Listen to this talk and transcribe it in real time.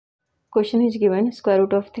Question is given square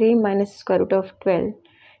root of 3 minus square root of 12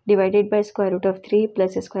 divided by square root of 3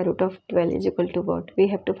 plus square root of 12 is equal to what? We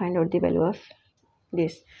have to find out the value of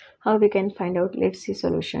this. How we can find out? Let's see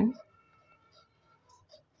solution.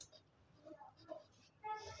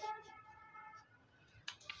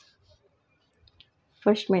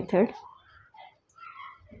 First method,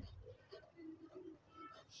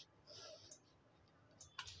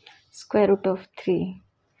 square root of 3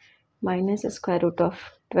 minus square root of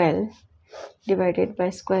 12 divided by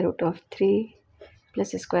square root of 3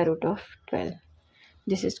 plus square root of 12.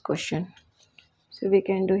 This is question. So we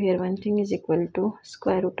can do here one thing is equal to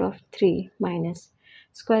square root of 3 minus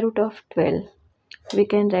square root of 12. We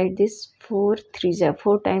can write this 4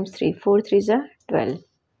 times 3, 4 3 are 12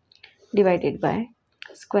 divided by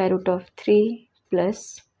square root of 3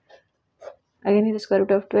 plus again here square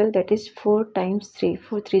root of 12, that is 4 times 3,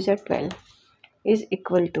 4 3 are 12 is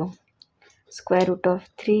equal to square root of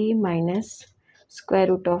 3 minus square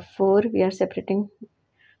root of 4. We are separating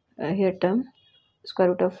here term, square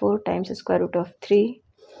root of 4 times square root of 3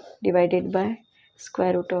 divided by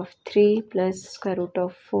square root of 3 plus square root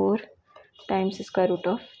of 4 times square root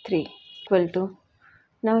of 3 equal to,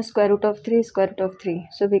 now square root of 3 square root of 3,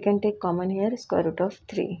 so we can take common here square root of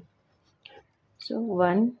 3. So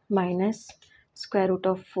 1 minus square root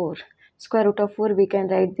of 4, square root of 4 we can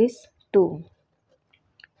write this 2,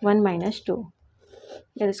 1 minus 2,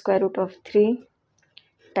 that is square root of 3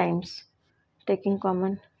 times taking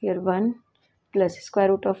common here 1 plus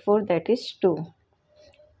square root of 4, that is 2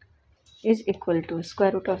 is equal to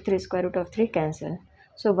square root of 3 cancel.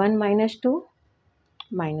 So 1 minus 2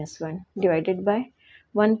 minus 1 divided by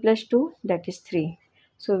 1 plus 2, that is 3.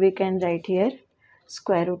 So we can write here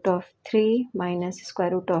square root of 3 minus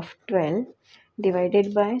square root of 12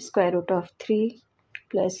 divided by square root of 3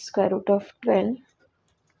 plus square root of 12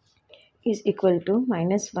 is equal to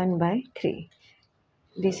minus 1 by 3.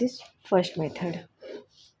 This is first method.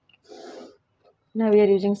 Now we are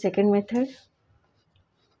using second method.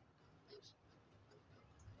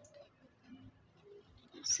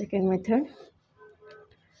 Second method,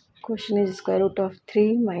 question is square root of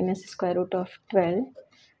 3 minus square root of 12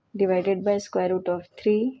 divided by square root of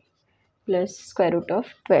 3 plus square root of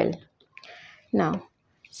 12. Now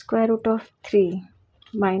square root of 3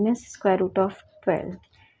 minus square root of 12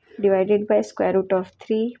 divided by square root of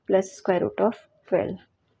 3 plus square root of 12.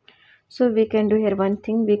 So we can do here one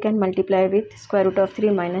thing, we can multiply with square root of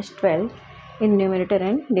 3 minus 12 in numerator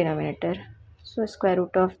and denominator. So square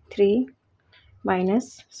root of 3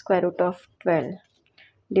 minus square root of 12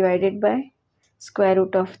 divided by square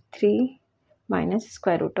root of 3 minus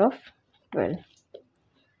square root of 12.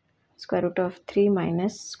 Square root of 3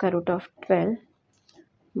 minus square root of 12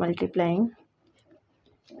 multiplying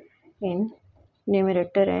in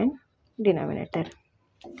numerator and denominator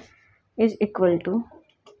is equal to,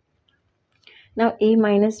 now a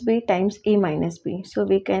minus b times a minus b. So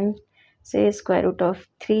we can say square root of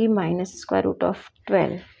 3 minus square root of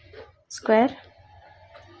 12 square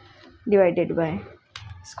divided by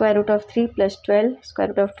square root of 3 plus 12 square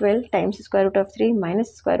root of 12 times square root of 3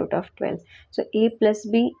 minus square root of 12. So a plus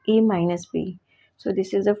b, a minus b. So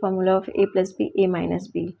this is the formula of a plus b, a minus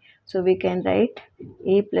b. So we can write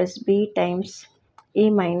a plus b times a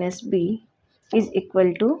minus b is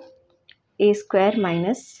equal to a square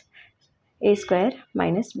minus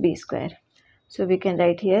b square. So we can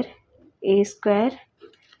write here a square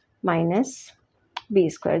minus b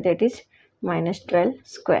square, that is minus 12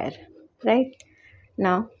 square, right?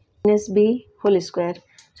 Now minus b whole square.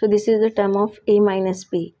 So this is the term of a minus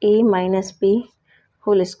b. A minus b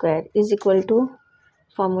whole square is equal to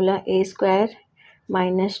formula a square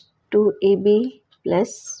minus 2ab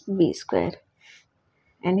plus b square.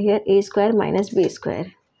 And here a square minus b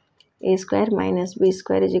square. A square minus b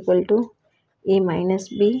square is equal to a minus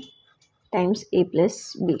b times a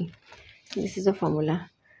plus b. This is the formula.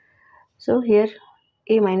 So here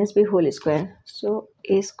a minus b whole square. So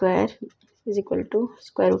a square is equal to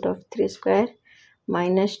square root of 3 square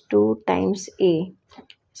minus 2 times a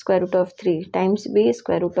square root of 3 times b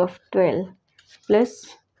square root of 12 plus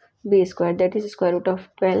b square, that is square root of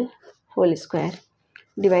 12 whole square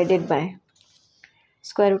divided by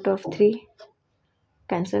square root of 3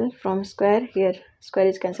 cancel from square, here square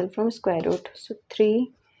is cancelled from square root. So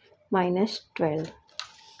 3 minus 12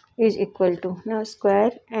 is equal to, now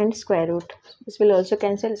square and square root, this will also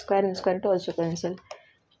cancel, square and square root also cancel.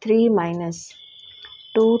 3 minus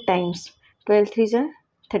 2 times 12 3s are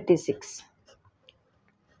 36,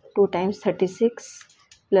 2 times 36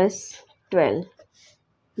 plus 12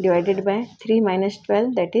 divided by 3 minus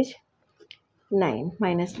 12, that is 9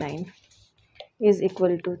 minus 9 is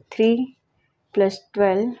equal to 3 plus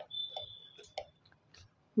 12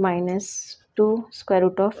 minus 2 square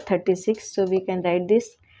root of 36. So we can write this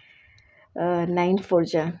 9 4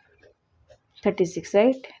 ja 36,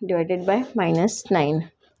 right? Divided by minus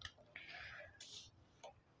 9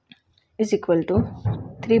 is equal to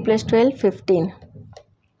 3 plus 12 15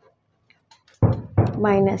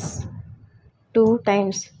 minus 2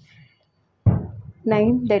 times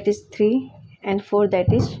 9, that is 3, and 4,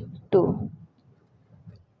 that is 2,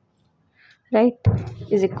 right?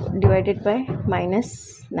 Is divided by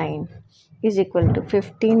minus 9 is equal to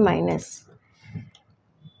 15 minus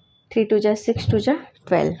 3 2 ja 6 2 ja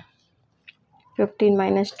 12. 15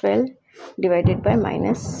 minus 12 divided by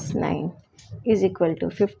minus 9 is equal to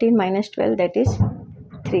 15 minus 12, that is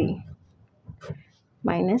 3,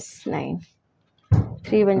 minus 9.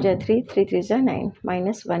 3 1 ja 3, 3 3 ja 9,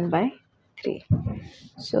 minus 1 by 3.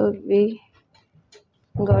 So we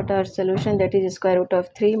got our solution, that is square root of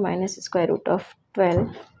 3 minus square root of 12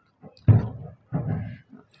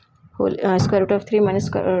 whole square root of 3 minus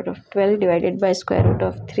square root of 12 divided by square root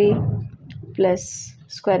of 3 plus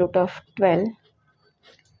square root of 12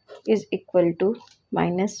 is equal to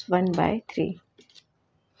minus 1 by 3.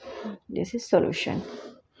 This is solution.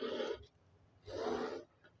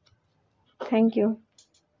 Thank you.